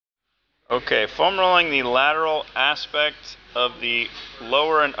Okay, foam rolling the lateral aspect of the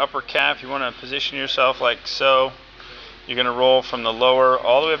lower and upper calf. You want to position yourself like so. You're going to roll from the lower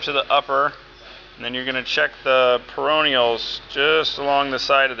all the way up to the upper, and then you're going to check the peroneals just along the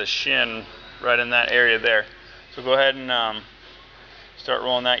side of the shin, right in that area there. So go ahead and start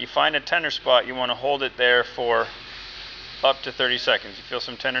rolling that. You find a tender spot, you want to hold it there for up to 30 seconds. You feel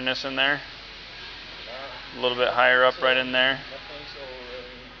some tenderness in there? A little bit higher up right in there?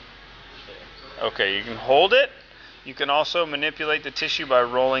 Okay, you can hold it. You can also manipulate the tissue by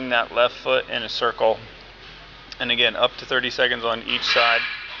rolling that left foot in a circle. And again, up to 30 seconds on each side.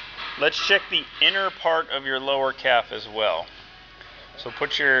 Let's check the inner part of your lower calf as well. So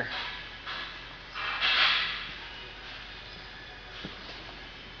put your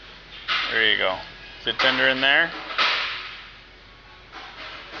there you go. Is it tender in there?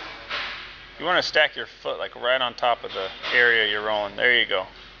 You want to stack your foot like right on top of the area you're rolling. There you go.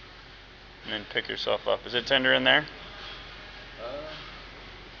 And then pick yourself up. Is it tender in there?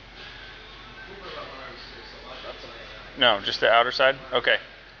 No, just the outer side? Okay.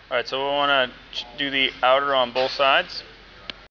 Alright, so we want to do the outer on both sides.